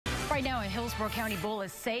Right now, a Hillsborough County bull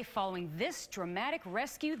is safe following this dramatic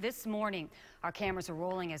rescue this morning. Our cameras are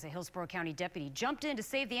rolling as a Hillsborough County deputy jumped in to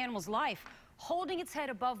save the animal's life, holding its head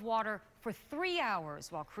above water for 3 hours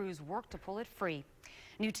while crews worked to pull it free.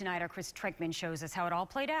 New tonight, our Chris Trenkman shows us how it all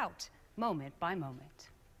played out, moment by moment.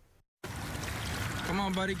 Come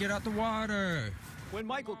on, buddy, get out the water. When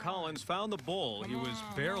Michael Collins found the bull, he was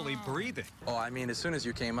barely breathing. Oh, I mean, as soon as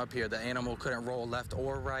you came up here, the animal couldn't roll left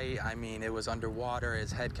or right. I mean, it was underwater. His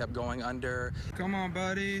head kept going under. Come on,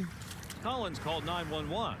 buddy. Collins called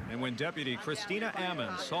 911, and when Deputy Christina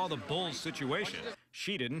Ammons saw the bull's situation,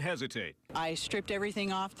 she didn't hesitate. I stripped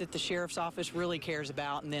everything off that the sheriff's office really cares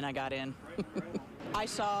about, and then I got in. I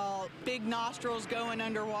saw big nostrils going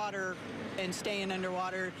underwater and staying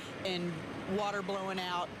underwater and water blowing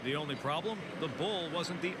out. The only problem? The bull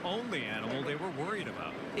wasn't the only animal they were worried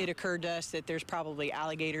about. It occurred to us that there's probably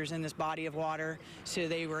alligators in this body of water, so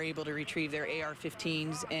they were able to retrieve their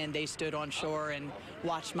AR-15s, and they stood on shore and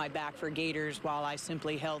watched my back for gators while I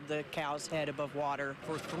simply held the cow's head above water.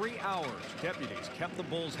 For 3 hours, deputies kept the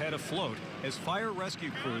bull's head afloat as fire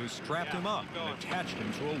rescue crews strapped him up and attached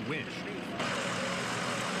him to a winch.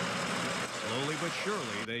 Slowly but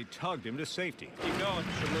surely, they tugged him to safety. Keep going.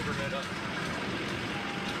 Should move her head up.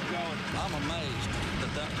 Keep going. I'm amazed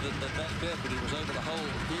that deputy was able to hold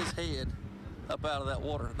his head up out of that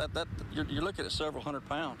water. You're looking at several hundred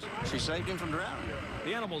pounds. She saved him from drowning.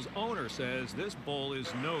 The animal's owner says this bull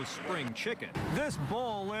is no spring chicken. This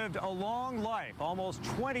bull lived a long life, almost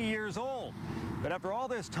 20 years old. But after all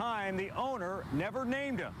this time, the owner never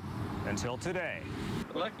named him until today.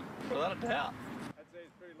 Lucky, without a doubt. I'd say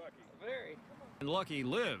it's pretty lucky. Very. And Lucky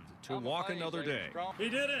lived to walk another day. He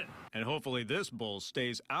did it! And hopefully this bull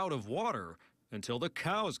stays out of water until the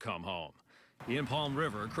cows come home. In Palm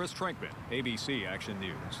River, Chris Trenkman, ABC Action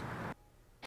News.